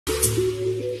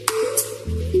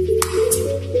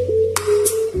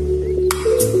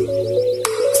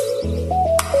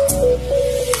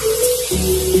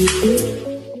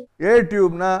ஏ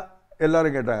டியூப்னா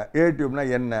எல்லாரும் கேட்டாங்க ஏ டியூப்னா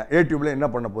என்ன ஏ டியூப்ல என்ன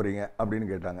பண்ண போறீங்க அப்படின்னு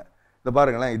கேட்டாங்க இத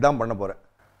பாருங்களேன் இதான் பண்ண போறேன்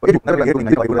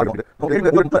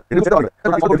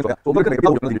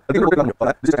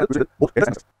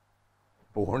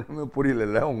இப்போ ஒண்ணுமே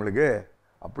புரியல உங்களுக்கு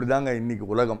அப்படிதாங்க இன்னைக்கு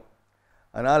உலகம்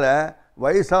அதனால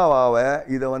வயசாவாவ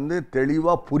இதை வந்து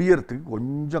தெளிவா புரியறதுக்கு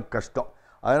கொஞ்சம் கஷ்டம்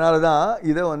அதனால தான்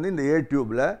இதை வந்து இந்த ஏ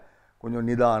டியூப்ல கொஞ்சம்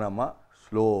நிதானமா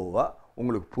ஸ்லோவா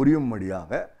உங்களுக்கு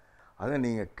புரியும்படியாக அதை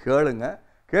நீங்க கேளுங்க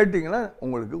கேட்டிங்கன்னா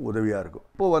உங்களுக்கு உதவியா இருக்கும்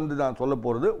இப்போ வந்து நான் சொல்ல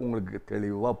போறது உங்களுக்கு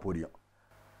தெளிவா புரியும்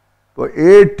இப்போ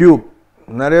ஏ டியூப்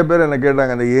நிறைய பேர் என்ன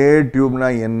கேட்டாங்க அந்த ஏ டியூப்னா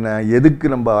என்ன எதுக்கு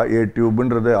நம்ம ஏ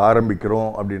டியூப்ன்றது ஆரம்பிக்கிறோம்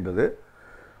அப்படின்றது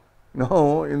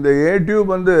இந்த ஏ டியூப்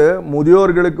வந்து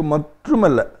முதியோர்களுக்கு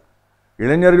மட்டுமல்ல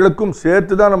இளைஞர்களுக்கும்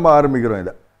சேர்த்து தான் நம்ம ஆரம்பிக்கிறோம்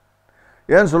இதை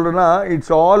ஏன் சொல்றேன்னா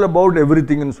இட்ஸ் ஆல் அபவுட்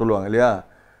எவ்ரிதிங்னு சொல்லுவாங்க இல்லையா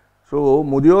ஸோ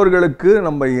முதியோர்களுக்கு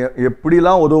நம்ம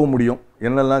எப்படிலாம் உதவ முடியும்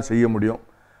என்னெல்லாம் செய்ய முடியும்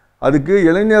அதுக்கு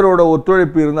இளைஞரோட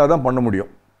ஒத்துழைப்பு இருந்தால் தான் பண்ண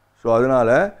முடியும் ஸோ அதனால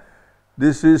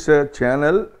this is a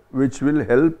channel which will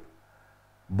help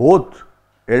both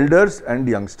elders and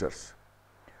youngsters.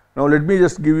 Now let me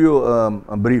just give you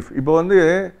a brief. இப்போ வந்து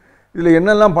இதில்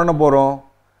என்னெல்லாம் பண்ண போகிறோம்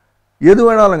எது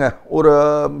வேணாலுங்க ஒரு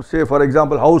say for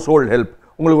example house hold help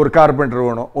உங்களுக்கு ஒரு கார்பெண்டர்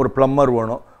வேணும் ஒரு பிளம்பர்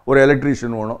வேணும் ஒரு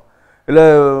எலக்ட்ரீஷியன் வேணும் இல்லை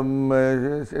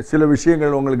சில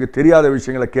விஷயங்கள் உங்களுக்கு தெரியாத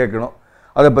விஷயங்களை கேட்கணும்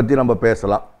அதை பற்றி நம்ம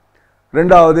பேசலாம்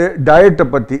ரெண்டாவது டயட்டை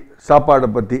பற்றி சாப்பாடை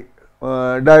பற்றி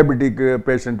டயபெட்டிக்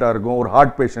பேஷண்ட்டாக இருக்கும் ஒரு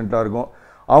ஹார்ட் பேஷண்ட்டாக இருக்கும்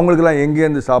அவங்களுக்கெல்லாம்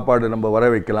எங்கேருந்து சாப்பாடு நம்ம வர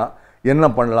வைக்கலாம் என்ன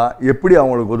பண்ணலாம் எப்படி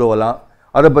அவங்களுக்கு உதவலாம்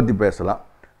அதை பற்றி பேசலாம்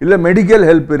இல்லை மெடிக்கல்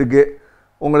ஹெல்ப் இருக்குது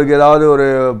உங்களுக்கு ஏதாவது ஒரு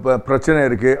பிரச்சனை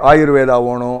இருக்குது ஆயுர்வேதா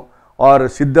வேணும் ஆர்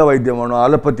சித்த வைத்தியம் வேணும்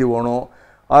அலோபதி வேணும்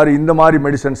ஆர் இந்த மாதிரி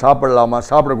மெடிசன் சாப்பிடலாமா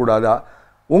சாப்பிடக்கூடாதா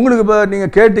உங்களுக்கு இப்போ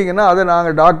நீங்கள் கேட்டிங்கன்னா அதை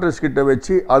நாங்கள் டாக்டர்ஸ் கிட்ட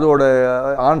வச்சு அதோட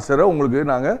ஆன்சரை உங்களுக்கு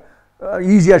நாங்கள்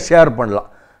ஈஸியாக ஷேர் பண்ணலாம்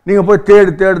நீங்கள் போய்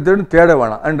தேடுன்னு தேட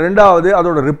வேணாம் அண்ட் ரெண்டாவது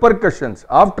அதோட ரிப்பர்கஷன்ஸ்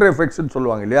ஆஃப்டர் எஃபெக்ட்ஸ்ன்னு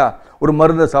சொல்லுவாங்க இல்லையா ஒரு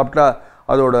மருந்தை சாப்பிட்டா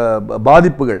அதோட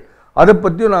பாதிப்புகள் அதை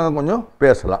பற்றியும் நாங்கள் கொஞ்சம்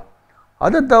பேசலாம்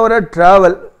அதை தவிர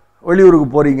ட்ராவல் வெளியூருக்கு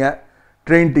போகிறீங்க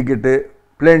ட்ரெயின் டிக்கெட்டு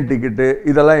பிளேன் டிக்கெட்டு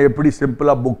இதெல்லாம் எப்படி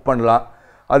சிம்பிளாக புக் பண்ணலாம்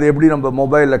அது எப்படி நம்ம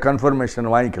மொபைலில் கன்ஃபர்மேஷன்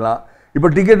வாங்கிக்கலாம் இப்போ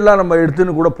டிக்கெட்லாம் நம்ம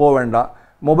எடுத்துன்னு கூட போக வேண்டாம்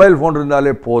மொபைல் ஃபோன்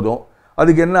இருந்தாலே போதும்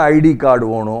அதுக்கு என்ன ஐடி கார்டு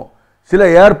வேணும் சில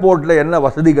ஏர்போர்ட்டில் என்ன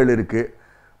வசதிகள் இருக்குது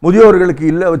முதியோர்களுக்கு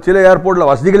இல்லை சில ஏர்போர்ட்டில்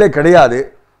வசதிகளே கிடையாது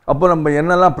அப்போ நம்ம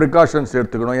என்னெல்லாம் ப்ரிகாஷன்ஸ்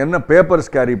எடுத்துக்கணும் என்ன பேப்பர்ஸ்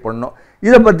கேரி பண்ணணும்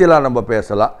இதை பற்றிலாம் நம்ம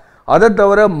பேசலாம் அதை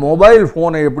தவிர மொபைல்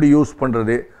ஃபோனை எப்படி யூஸ்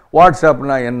பண்ணுறது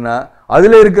வாட்ஸ்அப்னா என்ன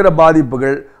அதில் இருக்கிற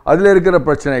பாதிப்புகள் அதில் இருக்கிற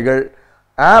பிரச்சனைகள்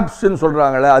ஆப்ஸ்ன்னு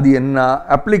சொல்கிறாங்களே அது என்ன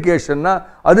அப்ளிகேஷன்னா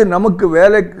அது நமக்கு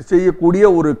வேலை செய்யக்கூடிய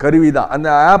ஒரு கருவி தான் அந்த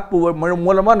ஆப்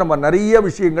மூலமாக நம்ம நிறைய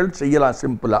விஷயங்கள் செய்யலாம்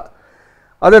சிம்பிளாக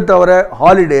அதை தவிர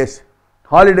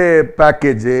ஹாலிடே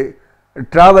பேக்கேஜு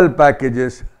ட்ராவல்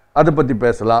பேக்கேஜஸ் அதை பற்றி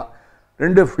பேசலாம்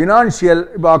ரெண்டு ஃபினான்ஷியல்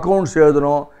இப்போ அக்கௌண்ட்ஸ்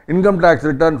எழுதணும் இன்கம் டேக்ஸ்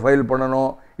ரிட்டர்ன் ஃபைல்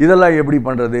பண்ணணும் இதெல்லாம் எப்படி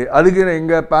பண்ணுறது அதுக்கு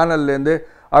எங்கள் பேனல்லேருந்து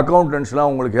அக்கௌண்டன்ட்ஸ்லாம்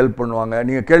உங்களுக்கு ஹெல்ப் பண்ணுவாங்க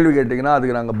நீங்கள் கேள்வி கேட்டிங்கன்னா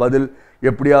அதுக்கு நாங்கள் பதில்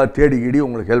எப்படியாவது தேடிக்கிடி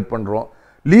உங்களுக்கு ஹெல்ப் பண்ணுறோம்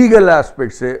லீகல்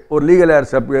ஆஸ்பெக்ட்ஸு ஒரு லீகல் ஏர்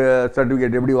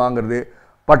சர்டிஃபிகேட் எப்படி வாங்குறது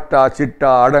பட்டா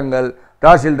சிட்டா அடங்கல்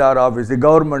தாசில்தார் ஆஃபீஸு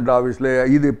கவர்மெண்ட் ஆஃபீஸில்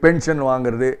இது பென்ஷன்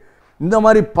வாங்குறது இந்த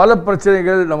மாதிரி பல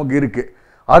பிரச்சனைகள் நமக்கு இருக்குது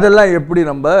அதெல்லாம் எப்படி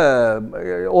நம்ம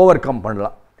ஓவர் கம்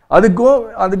பண்ணலாம்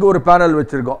அதுக்கு ஒரு பேனல்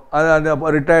வச்சுருக்கோம் அந்த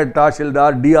ரிட்டையர்ட்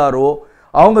தாசில்தார் டிஆர்ஓ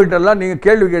அவங்ககிட்டலாம் நீங்கள்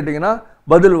கேள்வி கேட்டிங்கன்னா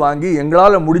பதில் வாங்கி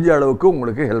எங்களால் முடிஞ்ச அளவுக்கு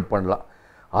உங்களுக்கு ஹெல்ப் பண்ணலாம்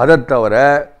அதை தவிர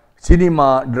சினிமா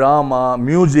ட்ராமா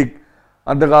மியூசிக்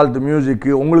அந்த காலத்து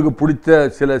மியூசிக்கு உங்களுக்கு பிடிச்ச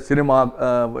சில சினிமா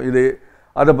இது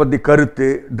அதை பற்றி கருத்து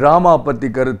ட்ராமா பற்றி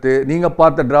கருத்து நீங்கள்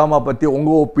பார்த்த ட்ராமா பற்றி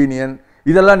உங்கள் ஒப்பீனியன்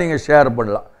இதெல்லாம் நீங்கள் ஷேர்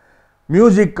பண்ணலாம்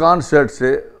மியூசிக்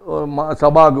கான்சர்ட்ஸு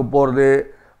சபாவுக்கு போகிறது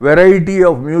வெரைட்டி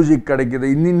ஆஃப் மியூசிக் கிடைக்கிது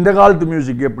இந்த காலத்து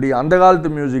மியூசிக் எப்படி அந்த காலத்து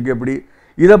மியூசிக் எப்படி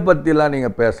இதை பற்றிலாம்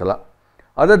நீங்கள் பேசலாம்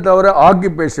அதை தவிர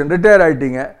ஆக்குபேஷன் ரிட்டையர்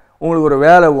ஆகிட்டீங்க உங்களுக்கு ஒரு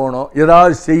வேலை வேணும்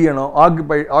ஏதாவது செய்யணும்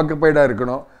ஆக்குபைடாக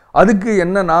இருக்கணும் அதுக்கு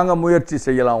என்ன நாங்கள் முயற்சி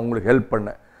செய்யலாம் உங்களுக்கு ஹெல்ப் பண்ண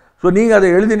ஸோ நீங்கள் அதை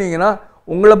எழுதினீங்கன்னா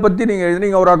உங்களை பற்றி நீங்கள்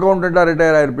எழுதினீங்க ஒரு அக்கௌண்டண்ட்டாக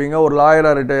ரிட்டையர் ஆகிருப்பீங்க ஒரு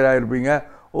லாயராக ரிட்டையர் ஆகிருப்பீங்க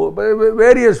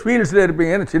வேரியஸ் ஃபீல்ட்ஸில்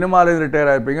இருப்பீங்க சினிமாலேருந்து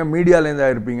ரிட்டையர் ஆகிருப்பீங்க மீடியாலேருந்து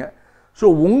ஆகிருப்பீங்க ஸோ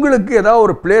உங்களுக்கு ஏதாவது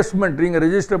ஒரு பிளேஸ்மெண்ட் நீங்கள்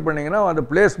ரெஜிஸ்டர் பண்ணிங்கன்னா அந்த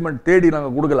பிளேஸ்மெண்ட் தேடி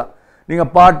நாங்கள் கொடுக்கலாம்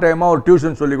நீங்கள் பார்ட் டைமாக ஒரு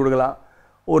டியூஷன் சொல்லிக் கொடுக்கலாம்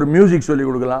ஒரு மியூசிக் சொல்லிக்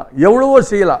கொடுக்கலாம் எவ்வளவோ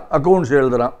செய்யலாம் அக்கௌண்ட்ஸ்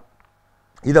எழுதலாம்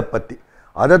இதை பற்றி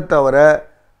அதை தவிர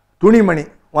துணிமணி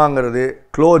வாங்கிறது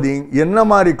க்ளோதிங் என்ன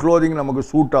மாதிரி க்ளோதிங் நமக்கு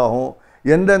சூட் ஆகும்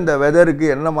எந்தெந்த வெதருக்கு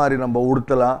என்ன மாதிரி நம்ம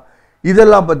உடுத்தலாம்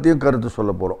இதெல்லாம் பற்றியும் கருத்து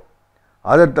சொல்ல போகிறோம்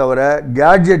அதை தவிர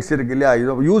கேட்ஜெட்ஸ் இருக்கு இல்லையா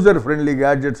இது யூசர் ஃப்ரெண்ட்லி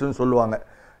கேட்ஜெட்ஸ்னு சொல்லுவாங்க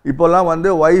இப்போல்லாம் வந்து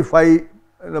வைஃபை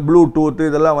இந்த ப்ளூடூத்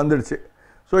இதெல்லாம் வந்துடுச்சு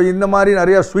ஸோ இந்த மாதிரி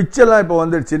நிறையா சுவிட்செல்லாம் இப்போ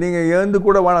வந்துடுச்சு. நீங்கள் எழுந்து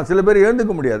கூட வேணாம், சில பேர்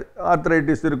எழுந்துக்க முடியாது,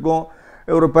 ஆர்த்ரைட்டிஸ் இருக்கும்,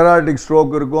 ஒரு பெராட்டிக்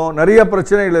ஸ்ட்ரோக் இருக்கும், நிறைய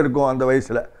பிரச்சனைகள் இருக்கும் அந்த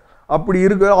வயசில். அப்படி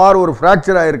இருக்க ஒரு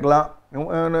ஃப்ராக்சர் ஆகிருக்கலாம்,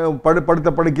 படுத்த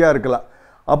படுக்கையாக இருக்கலாம்.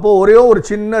 அப்போது ஒரே ஒரு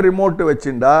சின்ன ரிமோட்டு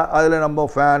வச்சுட்டா அதில் நம்ம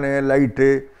ஃபேனு, லைட்டு,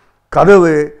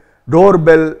 கதவு,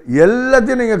 டோர்பெல்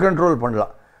எல்லாத்தையும் நீங்கள் கண்ட்ரோல்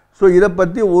பண்ணலாம். ஸோ இதை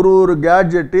பற்றி ஒரு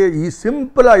கேட்ஜெட்டு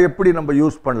சிம்பிளாக எப்படி நம்ம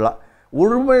யூஸ் பண்ணலாம்,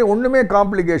 ஒன்றுமே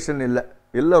காம்ப்ளிகேஷன் இல்லை,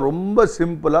 எல்லாம் ரொம்ப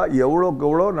சிம்பிளாக எவ்வளோக்கு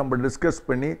எவ்வளோ நம்ம டிஸ்கஸ்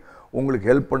பண்ணி உங்களுக்கு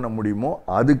ஹெல்ப் பண்ண முடியுமோ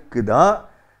அதுக்கு தான்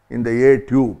இந்த ஏ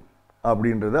டியூப்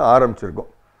அப்படின்றத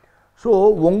ஆரம்பிச்சிருக்கோம். ஸோ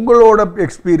உங்களோட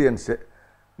எக்ஸ்பீரியன்ஸு,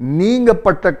 நீங்கள்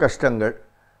பட்ட கஷ்டங்கள்,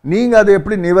 நீங்கள் அதை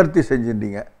எப்படி நிவர்த்தி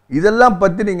செஞ்சுட்டீங்க, இதெல்லாம்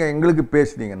பற்றி நீங்கள் எங்களுக்கு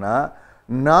பேசுனீங்கன்னா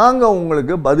நாங்கள்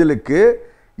உங்களுக்கு பதிலுக்கு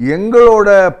எங்களோட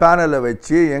பேனலை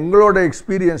வச்சு, எங்களோட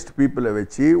எக்ஸ்பீரியன்ஸ்டு பீப்புளை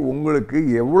வச்சு உங்களுக்கு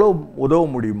எவ்வளோ உதவ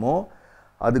முடியுமோ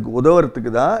அதுக்கு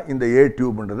உதவுறதுக்கு தான் இந்த ஏ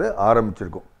டியூப்ன்றதை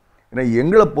ஆரம்பிச்சிருக்கோம். ஏன்னா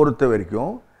எங்களை பொறுத்த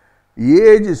வரைக்கும்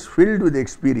age is filled with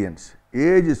experience,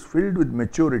 age is filled with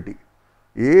maturity,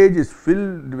 age is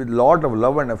filled with lot of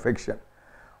love and affection.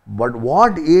 But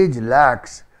what age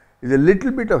lakhs is a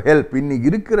little bit of help. இன்னைக்கு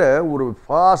இருக்கிற ஒரு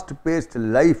ஃபாஸ்ட் பேஸ்ட்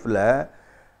லைஃப்பில்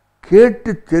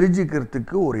கேட்டு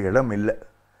தெரிஞ்சுக்கிறதுக்கு ஒரு இடம் இல்லை,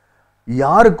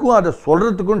 யாருக்கும் அதை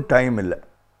சொல்கிறதுக்கும் டைம் இல்லை.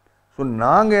 ஸோ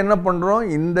நாங்கள் என்ன பண்ணுறோம்,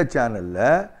 இந்த சேனலில்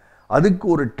அதுக்கு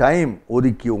ஒரு டைம்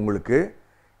ஒதுக்கி உங்களுக்கு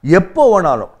எப்போ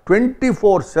வேணாலும்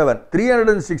 24/7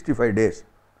 365 days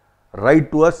write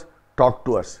to us, talk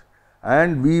to us,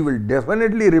 and we will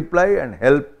definitely reply and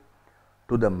help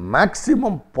to the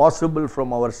maximum possible from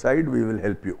our side. We will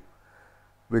help you.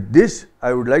 With this,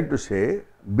 I would like to say,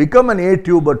 become an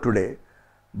A-tuber today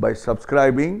by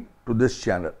subscribing to this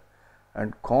channel, and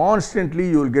constantly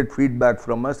you will get feedback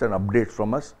from us and updates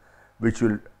from us, which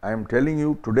will, I am telling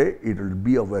you today, it will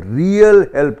be of a real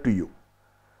help to you.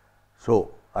 So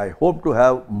I hope to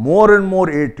have more and more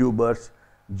A-tubers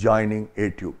joining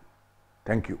A-tube.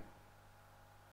 Thank you.